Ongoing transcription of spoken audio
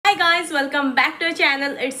guys, welcome back to our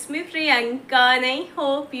channel. It's me Priyanka and I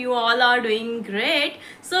hope you all are doing great.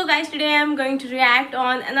 So guys, today I'm going to react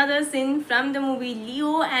on another scene from the movie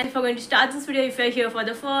Leo, and if we're going to start this video, if you're here for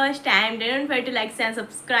the first time, then don't forget to like and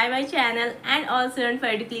subscribe my channel, and also don't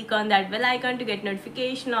forget to click on that bell icon to get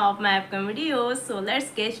notification of my upcoming videos. So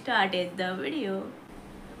let's get started the video.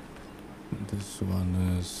 This one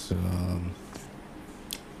is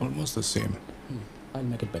almost the same. I'll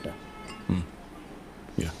make it better.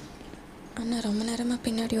 Yeah. அண்ணா ரொம்ப நேரமாக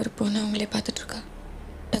பின்னாடி ஒரு பொண்ணு அவங்களே பார்த்துட்ருக்கா.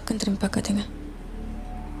 டக்குன்னு திரும்பி பார்க்காதீங்க.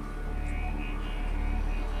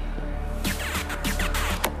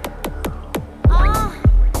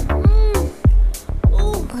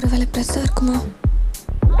 ஒரு வேளை ப்ரெஸ்ஸாக இருக்குமா?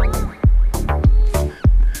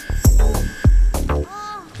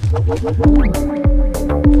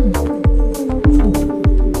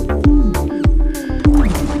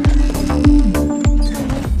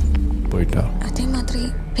 போயிட்டா. அதே மாதிரி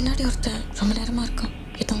பின்னாடி ஒருத்தன் ரொம்ப நேரமாக இருக்கான்,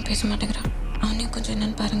 எதுவும் பேச மாட்டேங்கிறான். அவனையும் கொஞ்சம்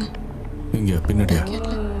என்னன்னு பாருங்க. இங்கே பின்னாடியா?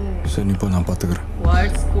 சரி, நீ போ, நான் பார்த்துக்கிறேன்.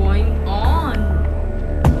 What's going on?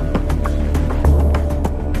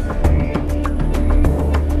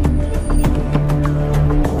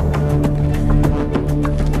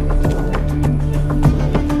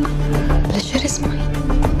 Pressure is mine.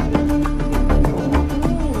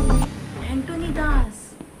 Antony Das.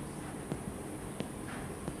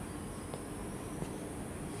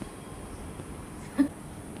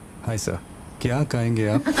 Hi sir, क्या कहेंगे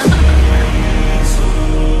आप?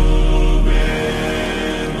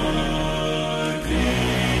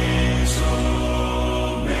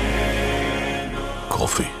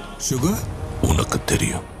 Coffee sugar? உனக்கு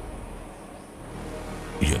தெரியும்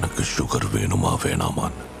எனக்கு சுகர் வேணுமா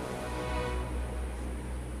வேணாமான்னு.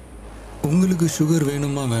 உங்களுக்கு சுகர்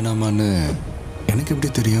வேணுமா வேணாமான்னு எனக்கு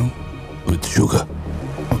எப்படி தெரியும்? With sugar.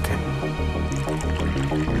 Okay.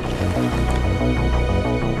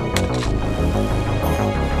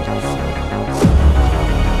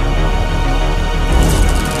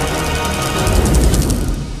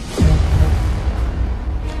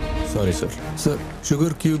 Sorry sir. Sir,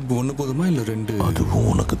 sugar cube ஒன்று போதுமா இல்லை ரெண்டு? அதுவும்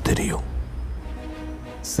உனக்கு தெரியும்.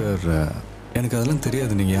 சார், எனக்கு அதெல்லாம்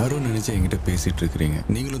தெரியாது. நீங்கள் யாரோ நினச்சி என்கிட்ட பேசிகிட்டு இருக்கிறீங்க.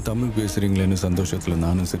 நீங்களும் தமிழ் பேசுகிறீங்களேன்னு சந்தோஷத்தில்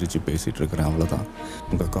நானும் சிரித்து பேசிகிட்டு இருக்கிறேன், அவ்வளோதான்.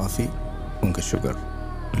 உங்கள் காஃபி, உங்கள் சுகர்.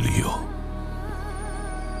 Leo,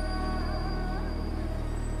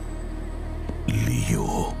 Leo.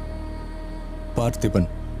 பார்த்திபன்.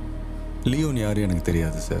 லியோன்னு யாரும் எனக்கு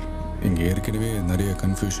தெரியாது சார். இங்கே ஏற்கனவே நிறைய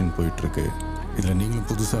கன்ஃபியூஷன் போயிட்டுருக்கு. இதில் நீங்களும்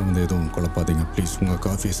புதுசாக வந்து எதுவும் குழப்பாதீங்க ப்ளீஸ். உங்கள்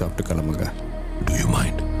காஃபியை சாப்பிட்டு கிளம்புங்க. Do you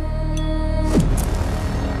mind?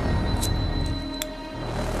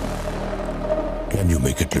 Can you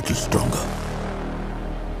make it little stronger?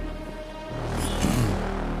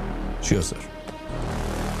 Sure sir.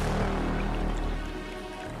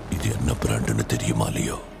 இது என்ன பிராண்டுன்னு தெரியுமா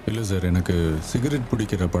லியோ? இல்லை சார், எனக்கு சிகரெட்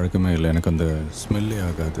பிடிக்கிற பழக்கமே இல்லை. எனக்கு அந்த ஸ்மெல்லே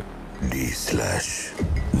ஆகாது.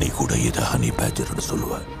 நீ கூட இதை ஹனி பேஜர்னு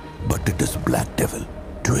சொல்லுவ, but it is black devil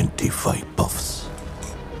 25 puffs.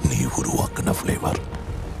 நீ உருவாக்குன ஃப்ளேவர்.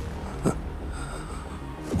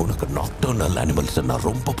 உனக்கு நாக்டர்னல் அனிமல்ஸ்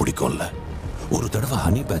ரொம்ப பிடிக்கும்ல. ஒரு தடவை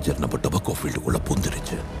ஹனி பேஜர் நம்ம டொபாக்கோ ஃபீல்டுக்குள்ள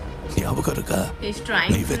பூந்துருச்சு, ஞாபகம் இருக்கா?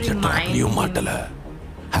 நீ வச்ச ட்ராப்லையும் மாட்டல,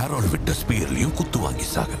 ஹேரோல் விட்ட ஸ்பீர்லையும் குத்து வாங்கி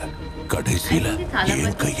சாகல. கடைசியில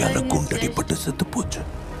என் கையால குண்டடிப்பட்டு செத்து போச்சு.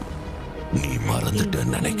 நீ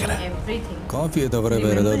மறந்துட்டேன்னு நினைக்கிறேன். காஃபியை தவிர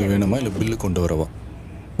வேற ஏதாவது வேணுமா, இல்லை பில்லு கொண்டு வரவா?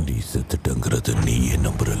 நீ செத்துட்டங்கிறது நீ ஏன்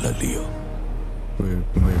நம்புறல லியோ?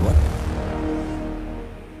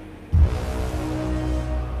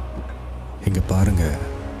 இங்க பாருங்க,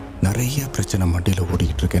 நிறைய பிரச்சனை மண்டியில்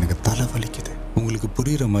ஓடிக்கிட்டு இருக்கு. எனக்கு தலை வலிக்குது. உங்களுக்கு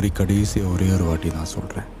புரியுற மாதிரி கடைசியாக ஒரே ஒரு வாட்டி நான்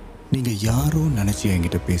சொல்கிறேன். நீங்கள் யாரோ நினச்சி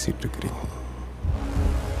என்கிட்ட பேசிகிட்டு இருக்கிறீங்க.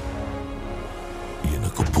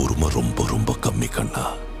 எனக்கு பொறுமை ரொம்ப ரொம்ப கம்மி கண்ணா.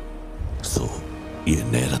 ஸோ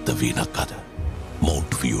என் நேரத்தை வீணாக்காத.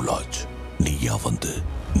 மவுண்ட் வியூ லாட்ஜ் நீயா வந்து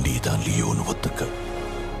நீ தான் லியோன்னு ஒத்துக்க.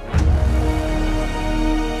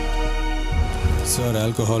 Sir,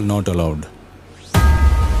 alcohol not allowed.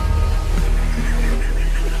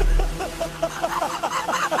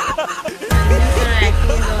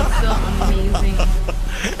 Acting is also amazing.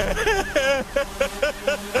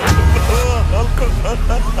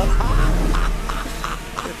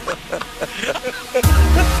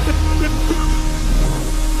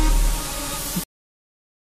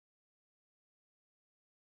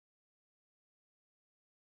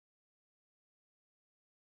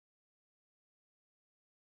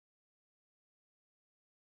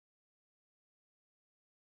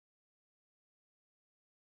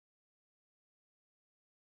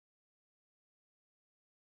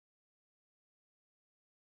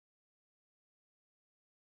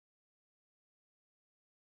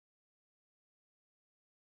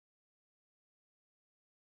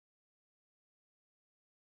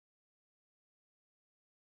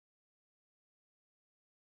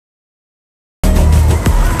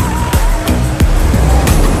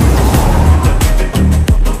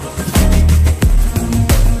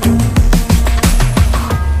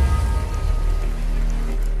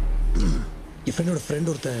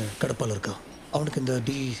 ஒருத்தன் கடப்பால் இருக்கான். அவனுக்கு இந்த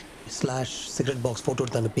D/சிகரெட் பாக்ஸ் ஃபோட்டோ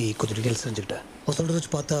எடுத்து அனுப்பி கொஞ்சம் டீட்டெயில்ஸ் செஞ்சுக்கிட்டேன். அவன் சொல்கிறத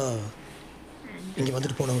வச்சு பார்த்தா இங்கே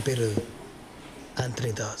வந்துட்டு போனவன் பேர்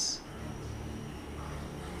ஆந்தனி தாஸ்.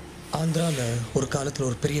 ஆந்திராவில் ஒரு காலத்தில்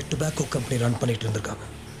ஒரு பெரிய டொபாக்கோ கம்பெனி ரன் பண்ணிட்டு இருந்திருக்காங்க.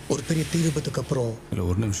 ஒரு பெரிய தீ விபத்துக்கு அப்புறம் இல்லை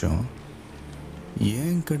ஒரு நிமிஷம்,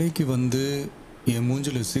 என் கடைக்கு வந்து என்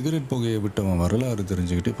மூஞ்சில் சிகரெட் புகையை விட்டவன் வரலாறு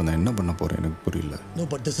தெரிஞ்சுக்கிட்டு இப்போ நான் என்ன பண்ண போகிறேன் எனக்கு புரியல. No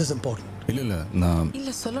but this is important. இல்லை நான்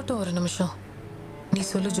இல்லை சொல்லட்டும் ஒரு நிமிஷம். நீ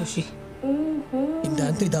சொல்லு ஜோஷி. இந்த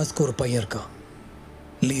ஆந்தனி தாஸ்க்கு ஒரு பையன் இருக்கான்,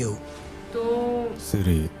 லியோ. तो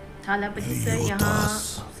சரி थालापति सर यहाँ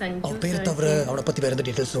संजू அவன் பேரை सर தவிர के அவனை பற்றி வேறு எந்த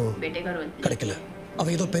டீட்டெயில்ஸும் बेटे का रोल கிடைக்கல.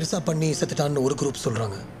 அவன் ஏதோ பெருசாக பண்ணி செத்துட்டான்னு ஒரு குரூப்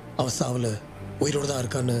சொல்கிறாங்க. அவன் சாவில் உயிரோடு தான்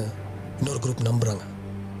இருக்கான்னு இன்னொரு குரூப் நம்புகிறாங்க.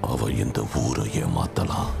 அவன் இந்த ஊரை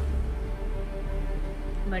ஏமாத்தலாம்,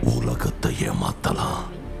 உலகத்தை ஏமாத்தலாம்,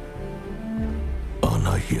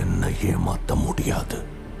 ஆனா என்ன ஏமாத்த முடியாது.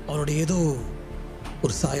 அவனோட ஏதோ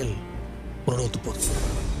ஒரு சாயல் உன்னோட ஒத்து போகுது.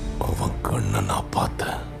 அவன் கண்ணை நான்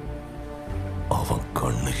பார்த்தேன், அவன்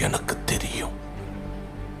கண்ணு எனக்கு தெரியும்.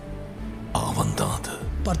 அவன் தான் அது.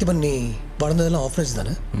 பார்த்திபன், நீ வளர்ந்ததெல்லாம் ஆஃப்ரேஜ்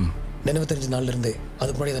தானே? நினைவு தெரிஞ்ச நாள்ல இருந்தே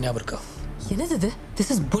அதுக்கு முன்னாடி தான் ஞாபகம் இருக்கா? என்னது இது?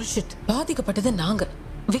 This is bullshit. பாதிக்கப்பட்டது நாங்க.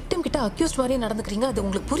 விக்டிம் கிட்ட அக்யூஸ்ட் மாதிரியே நடந்துக்கிறீங்க. அது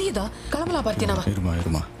உங்களுக்கு புரியுதா? கிளம்பலாம் பார்த்தினாவா?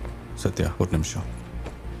 இருமா சத்யா ஒரு நிமிஷம்.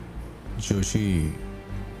 ஜோஷி,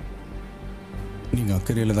 நீங்கள்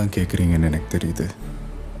அக்கறையில் தான் கேட்குறீங்கன்னு எனக்கு தெரியுது.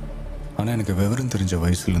 ஆனால் எனக்கு விவரம் தெரிஞ்ச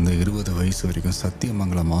வயசுலேருந்து 20 வயசு வரைக்கும்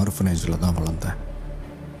சத்தியமங்கலம் ஆர்ஃபனேஜில் தான் வளர்ந்தேன்.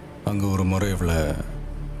 அங்கே ஒரு முறை இவ்வளோ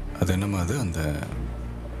அது என்னமா அது அந்த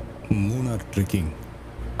மூணார் ட்ரெக்கிங்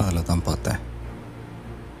அதில் தான் பார்த்தேன்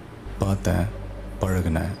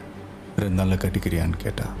பழகினேன். 2 நாளில் கட்டிக்கிறியான்னு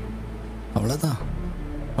கேட்டா. அவ்வளோதான்.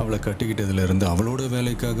 அவளை கட்டிக்கிட்டதுலேருந்து அவளோட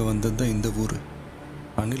வேலைக்காக வந்தது தான் இந்த ஊர்.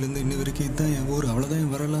 அன்னிலேருந்து இன்னி வரைக்கும் இதுதான் என் ஊர். அவ்வளோதான்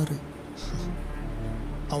என் வரலாறு.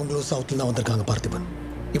 அவங்களும் சவுத்தில் தான் வந்திருக்காங்க பார்த்திபன்.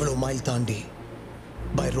 இவ்வளோ மைல் தாண்டி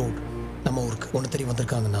பை ரோட் நம்ம ஊருக்கு ஒன்று தெரிய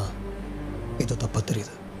வந்திருக்காங்கன்னா ஏதோ தப்பாக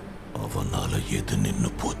தெரியுது. அவனால எது நின்னு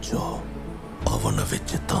போச்சோ அவனை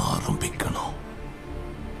வச்சு தான் ஆரம்பிக்கணும்.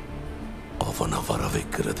 அவனை வர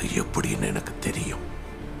வைக்கிறது எப்படின்னு எனக்கு தெரியும்.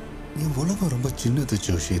 என் உலகம் ரொம்ப சின்னது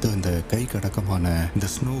ஜோஷி. ஏதோ இந்த கை கடக்கமான இந்த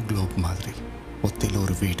ஸ்னோ குளோப் மாதிரி. ஒத்தையில்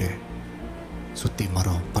ஒரு வீடு, சுற்றி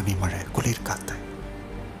மரம், பனிமழை, குளிர் காத்து.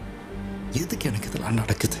 எதுக்கு எனக்கு இதெல்லாம்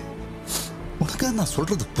நடக்குது? உனக்காக நான்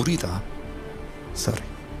சொல்றது புரியுதா? சாரி.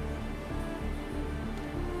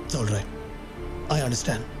 Alright, I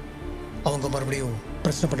understand. அவங்க மறுபடியும்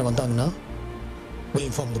பிரச்சனை பண்ண வந்தாங்கன்னா we'll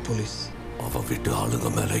inform the police. அவன் வீட்டு ஆளுங்க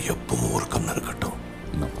மேல எப்பவும் ஒரு கண்ணு இருக்கட்டும்.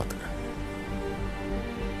 நான் பார்த்துக்கிறேன்.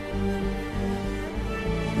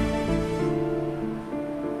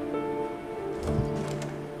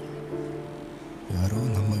 யாரோ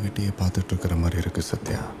நம்ம வீட்டையே பார்த்துட்டு இருக்கிற மாதிரி இருக்கு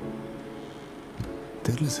சத்யா.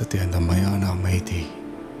 தெரியல சத்யா, இந்த மயான அமைதி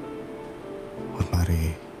ஒரு மாதிரி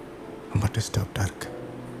ரொம்ப டிஸ்டர்ப்டாக இருக்கு.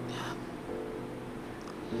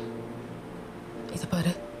 இதை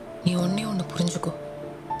பாரு, நீ ஒன்று புரிஞ்சுக்கோ.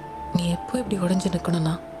 நீ எப்போ இப்படி உடஞ்சி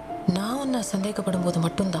நிற்கணும்னா நான் உன்னை சந்தேகப்படும் போது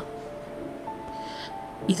மட்டும்தான்.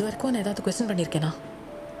 இது வரைக்கும் நான் ஏதாவது கொஸ்டின் பண்ணியிருக்கேனா?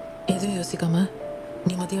 எதுவும் யோசிக்காம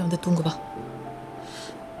நீ மதியம் வந்து தூங்குவா.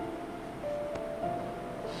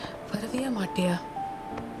 வரவியா மாட்டியா?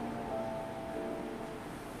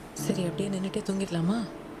 சரி, அப்படியே நின்றுட்டே தூங்கிடலாமா?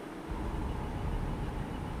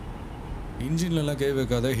 இன்ஜின்லலாம் கை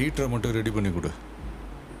வைக்காத, ஹீட்டரை மட்டும் ரெடி பண்ணி கொடு.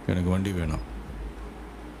 எனக்கு வண்டி வேணும்.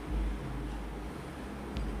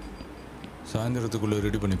 சாயந்தரத்துக்குள்ளே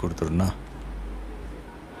ரெடி பண்ணி கொடுத்துருண்ணா.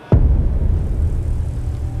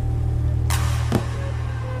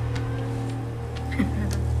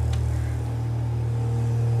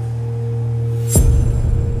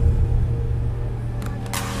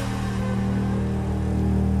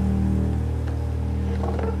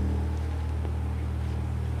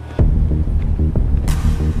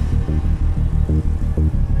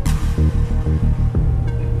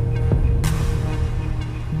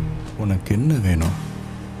 உனக்கு என்ன வேணும்?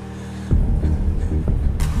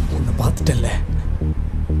 உன்னை பார்த்துட்டல்ல,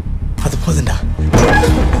 அது போதுண்டா.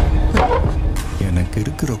 எனக்கு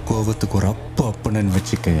இருக்கிற கோபத்துக்கு ஒரு அப்பன்னு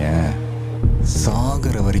வச்சுக்கேன்.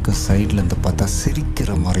 சாகிற வரைக்கும் சைட்ல இருந்து பார்த்தா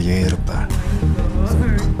சிரிக்கிற மாதிரியே இருப்பேன்.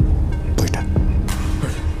 போயிட்டேன்.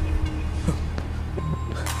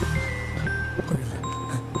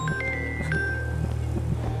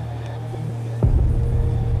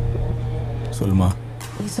 சொல்லுமா.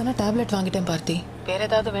 நீ சொன்ன டேப்லெட் வாங்கிட்டேன் பார்த்தி. வேற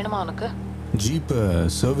ஏதாவது வேணுமா உனக்கு? ஜீப்பை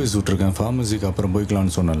சர்வீஸ் விட்டுருக்கேன். ஃபார்மசிக்கு அப்புறம்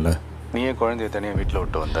போய்க்கலான்னு சொன்னல. நீ ஏன் குழந்தைய தனியாக வீட்டில்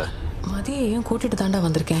விட்டு வந்த? மதியம் கூட்டிட்டு தாண்டா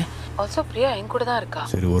வந்திருக்கேன். ஆல்சோ பிரியா என் கூட தான் இருக்கா.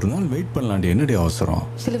 சரி, ஒரு நாள் வெயிட் பண்ணலாண்டி. என்னடி அவசரம்?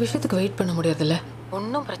 சில விஷயத்துக்கு வெயிட் பண்ண முடியாதுல்ல.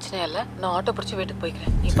 ஒன்றும் பிரச்சனை இல்லை. நான் ஆட்டோ பிடிச்சி வீட்டுக்கு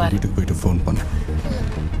போய்க்கிறேன். நீ சரி, பாரு. வீட்டுக்கு போயிட்டு ஃபோன் பண்ணு.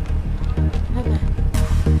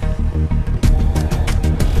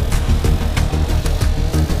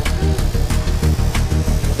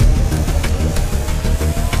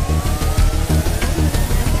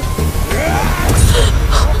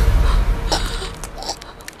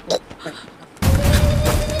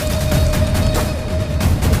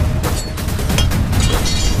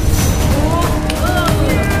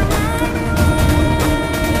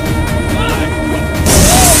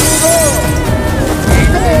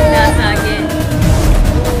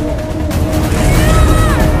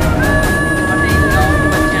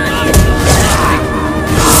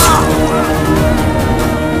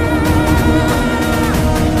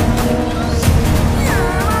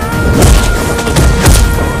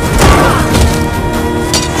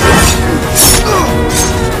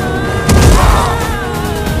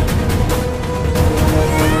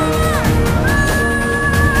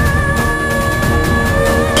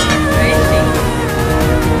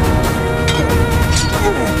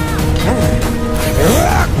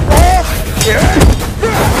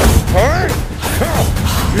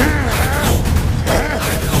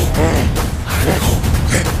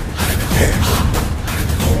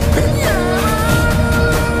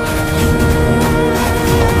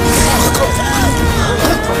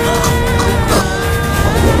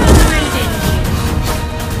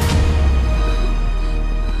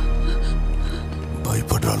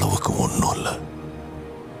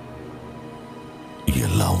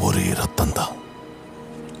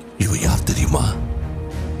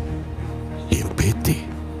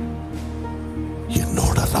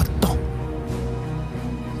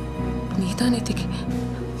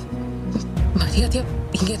 மரியாதையா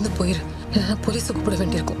இங்க இருந்து போயிரு. போலீஸ் கூப்பிட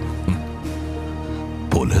வேண்டியிருக்கும்.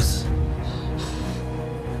 போலீஸ்?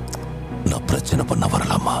 நான் பிரச்சனை பண்ண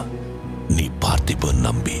வரலாமா? நீ பார்த்திபன்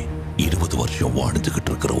நம்பி 20 வருஷம்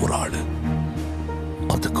வாழ்ந்துகிட்டு இருக்கிற ஒரு ஆளு.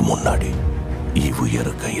 அதுக்கு முன்னாடி இவு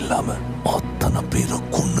இறக்க இல்லாம அத்தனை பேரை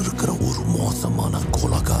கொண்டு இருக்கிற ஒரு மோசமான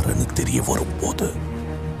கொலகாரன்னு தெரிய வரும்போது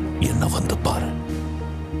என்ன வந்து பாரு.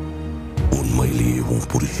 உண்மையிலேயே உன்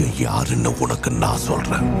புருஷன் யாருன்னு உனக்கு நான்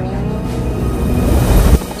சொல்றேன்.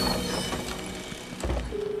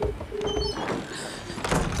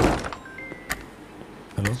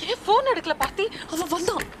 ஏன் போன் எடுக்கல பார்த்தி? அவன்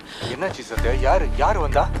வந்தான். என்னாச்சு சத்யா? யாரு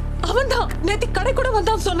வந்தா? அவன் தான் நேத்தி கடை கூட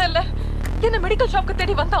வந்தான் சொன்னல. என்ன மெடிக்கல் ஷாப்க்கு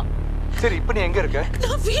தேடி வந்தான். சரி, இப்போ நீ எங்க இருக்க?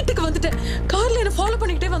 நான் வீட்டுக்கு வந்துட்டேன். கார்ல என்ன ஃபாலோ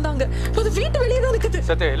பண்ணிட்டே வந்தாங்க. அது வீட்டு வெளியே தான் இருக்குது.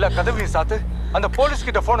 சத்யா, எல்லா கதவையும் சாத்து. அந்த போலீஸ்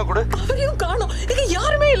கிட்ட போனை கொடு. அவரையும் காணோம். இங்க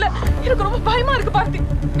யாருமே இல்ல. எனக்கு ரொம்ப பயமா இருக்கு பார்த்தி.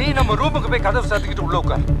 நீ நம்ம ரூமுக்கு போய் கதவை சாத்திக்கிட்டு உள்ள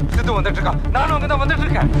உட்கார். சித்து வந்துட்டு இருக்கான். நானும் அங்கதான் வந்துட்டு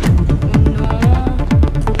இருக்கேன்.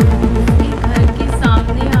 घर के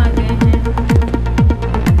सामने आ गए हैं.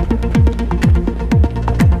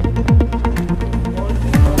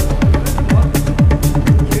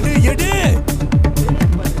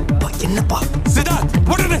 என்னப்பா சித்தார்த்,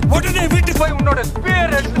 உடனே வீட்டுக்கு போய் உன்னோட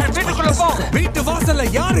ஸ்பீயர் எடுத்து வீட்டுக்குள்ள போ. வீட்டு வாசல்ல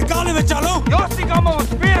யாரு காலை வச்சாலும் யோசிக்காம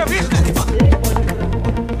உன் ஸ்பீயரை வீசு.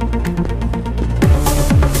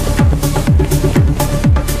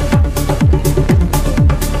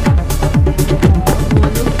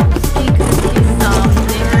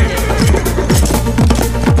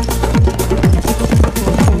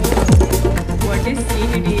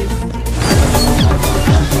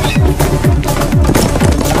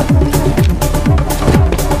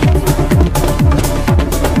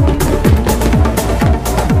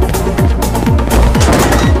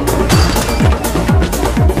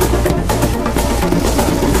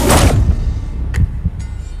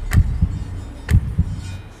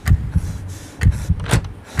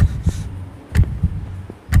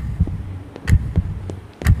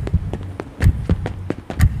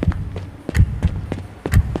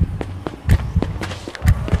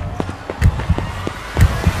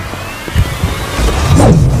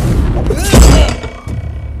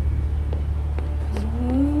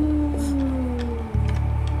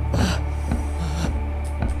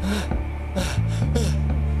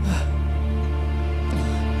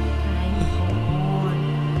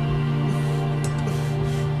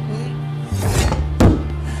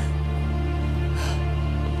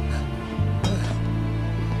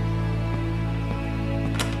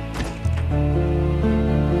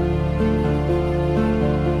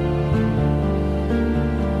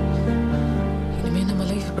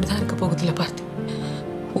 போகுதுல பார்த்து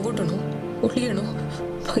ஓடணும், ஒளியணும்.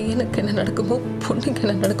 பையனுக்கு என்ன நடக்குமோ பொண்ணுக்கு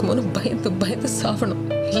என்ன நடக்குமோன்னு பயந்து சாவணும்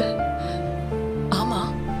இல்ல? ஆமா,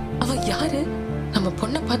 அவன் யாரு? நம்ம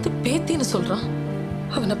பொண்ணை பார்த்து பேத்தின்னு சொல்றான்.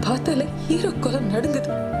 அவனை பார்த்தால ஈரக்குலை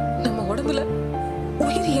நடுங்குது. நம்ம உடம்புல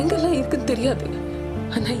உயிர் எங்கெல்லாம் இருக்குன்னு தெரியாது.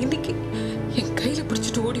 ஆனா இன்னைக்கு என் கையில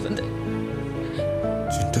பிடிச்சிட்டு ஓடி வந்த.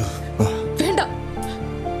 சிண்டு வா. வேண்டாம்,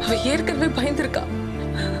 அவ ஏற்கனவே பயந்துருக்கா.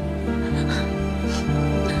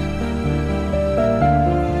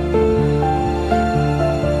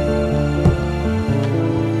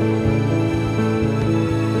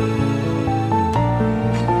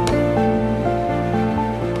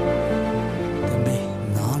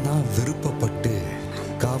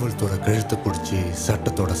 காவல்துறை கழுத்தை பிடிச்சி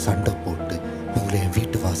சட்டத்தோட சண்டை போட்டு உங்களை என்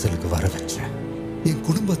வீட்டு வாசலுக்கு வர வச்சேன். என்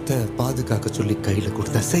குடும்பத்தை பாதுகாக்க சொல்லி கையில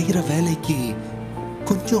கொடுத்த செய்யற வேலைக்கு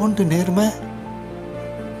கொஞ்சோண்டு நேர்மை.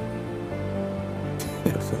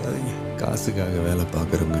 காசுக்காக வேலை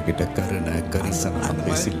பார்க்கறவங்க கிட்ட கருணை கரிசனம்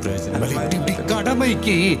பேசி பிரயோஜனம்.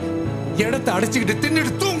 கடமைக்கு இடத்தை அடைச்சுக்கிட்டு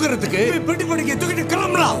தின்னுட்டு தூங்குறதுக்கு பெட்டி படிக்க தூக்கிட்டு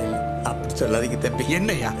கிளம்பலாம். அப்படி சொல்லாதீங்க தம்பி.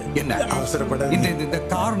 என்னையா என்ன அவசரப்படாது. இந்த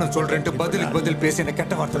காரணம் சொல்றேன்ட்டு பதில் பேசி என்ன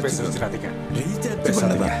கெட்ட வார்த்தை பேச வச்சிடாதீங்க.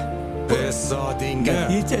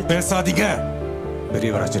 பேசாதீங்க.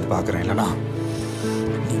 பெரியவராஜன் பாக்குறேன் இல்லனா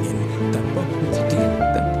நீங்க தப்பா புரிஞ்சுட்டீங்க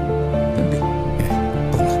தம்பி.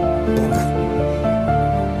 போங்க.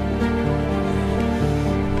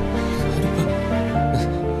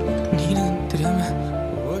 நீனு தெரியாம.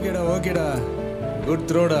 ஓகேடா குட்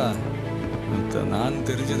த்ரோடா. நான்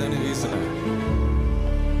தெரிஞ்சுதானே வீசுறேன்.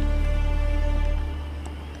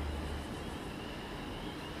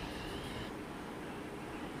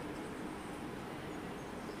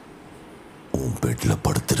 உன் பெட்ல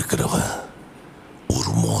படுத்திருக்கிறவன்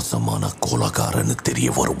ஒரு மோசமான கோலக்காரன்னு தெரிய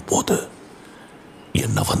வரும்போது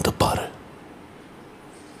என்ன வந்து பாரு.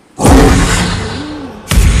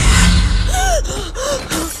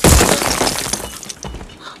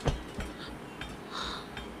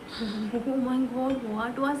 Oh my god,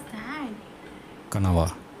 what was that? கனவா?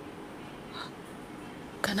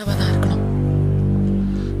 கனவாதான் இருக்கணும்.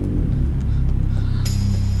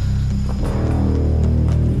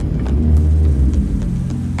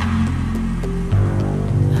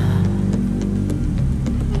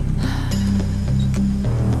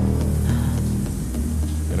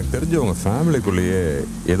 எனக்கு தெரிஞ்சவங்க ஃபேமிலிக்குள்ளேயே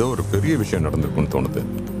ஏதோ ஒரு பெரிய விஷயம் நடந்திருக்குன்னு தோணுது.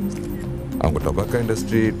 அவங்க டொபாக்கோ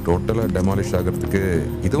இண்டஸ்ட்ரி டோட்டலாக டெமாலிஷ் ஆகிறதுக்கு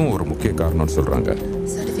இதுவும் ஒரு முக்கிய காரணம்னு சொல்கிறாங்க.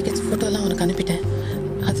 சர்டிஃபிகேட்ஸ் ஃபோட்டோலாம் அவனுக்கு அனுப்பிட்டேன்.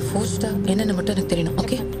 அது ஃபோர்ஸ்டா என்னென்னு மட்டும் எனக்கு தெரியணும்.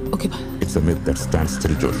 ஓகே பா. It's a myth that stands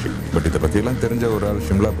still Joshi. But இதை பற்றியெல்லாம் தெரிஞ்ச ஒரு ஆள்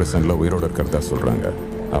ஷிம்லா பிரசனில் உயிரோடு இருக்கிறதா சொல்கிறாங்க.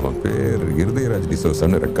 அவன் பேர் இருதயராஜ்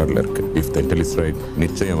டிசோசான்னு ரெக்கார்டில் இருக்குது. If the Intel is right,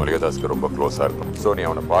 நிச்சயம் மரியாதாஸ்க்கு ரொம்ப க்ளோஸாக இருக்கும். ஸோ நீ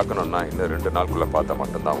அவனை பார்க்கணுன்னா இன்னும் 2 நாளுக்குள்ளே பார்த்தா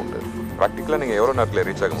மட்டும்தான் உண்டு. ப்ராக்டிக்கலாக நீங்கள் எவ்வளோ நேரத்தில்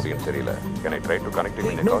ரீச் ஆக முடியும்னு தெரியல. Can I try to connect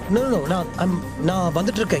you? நான்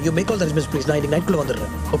வந்துட்டு இருக்கேன். You make all the arrangements please. நான் இன்னைக்கு நைட்குள்ள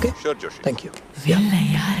வந்துடுறேன். Okay sure Joshi. Thank you.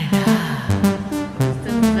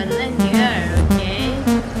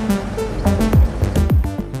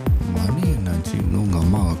 மணி என்னாச்சு? இன்னும் உங்கள்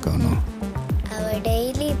அம்மாவை காணோம். அவள்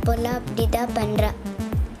டெய்லி இப்போல்லாம் அப்படி தான் பண்ணுறா.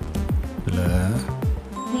 இல்லை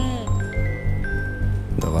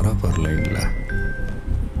இந்த வரப்பார் லைனில்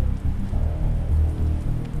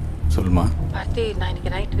சொல்லுமா. பார்த்தி, நான்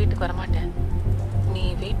இன்னைக்கு நைட் வீட்டுக்கு வரமாட்டேன். நீ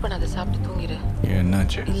வெயிட் பண்ணாத, சாப்பிட்டு தூங்கிடு.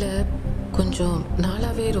 என்னாச்சு? இல்லை, கொஞ்சம்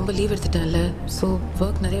நாளாகவே ரொம்ப லீவ் எடுத்துட்டேன்ல. ஸோ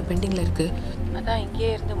ஒர்க் நிறைய பெண்டிங்கில் இருக்குது. அதான்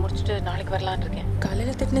இங்கேயே இருந்து முடிச்சுட்டு நாளைக்கு வரலான்னு இருக்கேன்.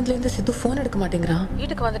 காலையில் திட்டினதுலேருந்து சித்து ஃபோன் எடுக்க மாட்டேங்கிறான்.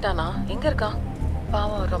 வீட்டுக்கு வந்துட்டானா? எங்கே இருக்கான்?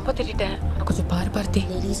 பாவம், ரொம்ப திட்டேன். கொஞ்சம் பாரு பார்த்தி.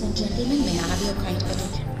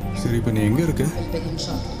 சரி, இப்போ நீ எங்கே இருக்க?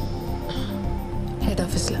 ஹெட்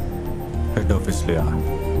ஆஃபீஸில். ஹெட் ஆஃபீஸ்லையா?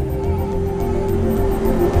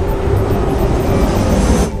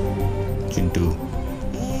 சிண்டு,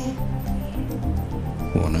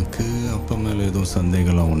 உனக்கு அப்பா மேலே எதுவும்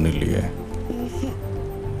சந்தேகம்லாம் ஒன்றும் இல்லையே?